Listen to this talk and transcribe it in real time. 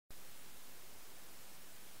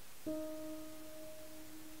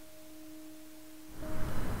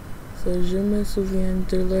Je me souviens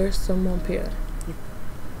de leur sans mon père.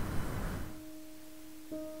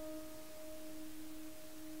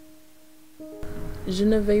 Je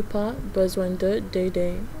n'avais pas besoin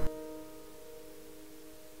d'aider.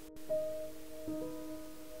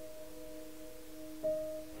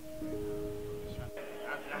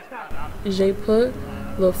 J'ai pu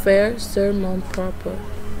le faire sur mon propre.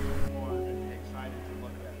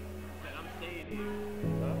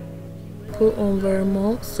 Pour un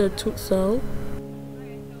vraiment c'est tout seul.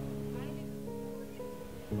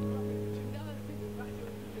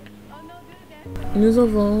 Nous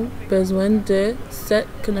avons besoin de cette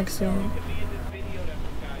connexion.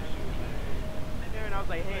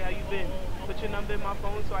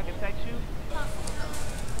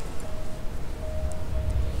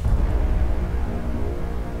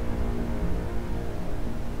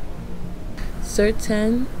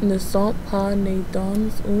 Certains ne sont pas nés dans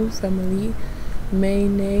une famille, mais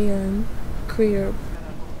nés en crieur.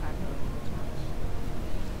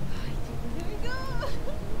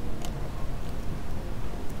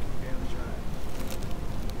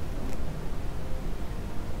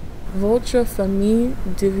 Votre famille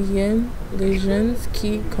devient les gens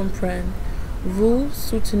qui comprennent, vous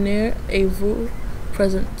soutenir et vous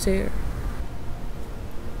présenter.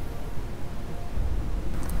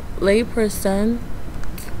 Les personnes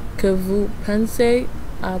que vous pensez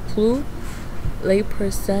à plus, les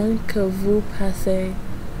personnes que vous passez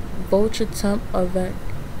votre temps avec.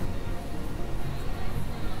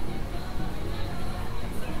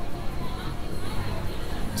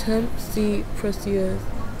 Temps si précieux.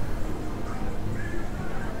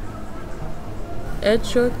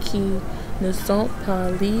 Êtres qui ne sont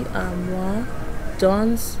pas liés à moi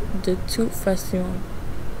dans de toute façon.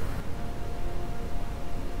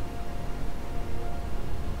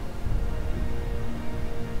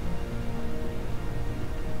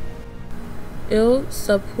 Ils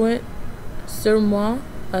s'appuient sur moi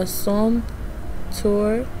à son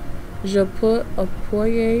tour. Je peux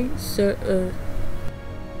appuyer sur eux.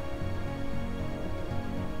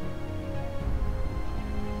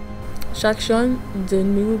 Chacun de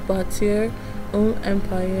nous bâtir un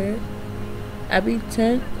empire,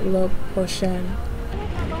 habitant le prochain.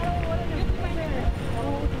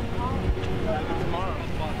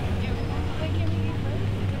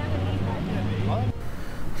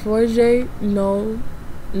 Forger nos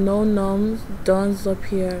noms dans la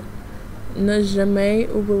pierre. Ne jamais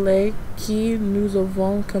oublier qui nous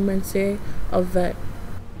avons commencé avec.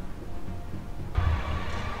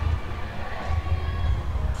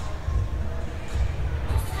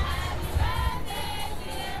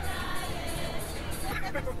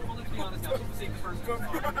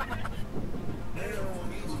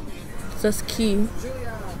 C'est ce qui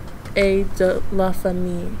est de la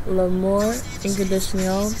famille, l'amour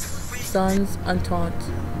inconditionnel sans entente.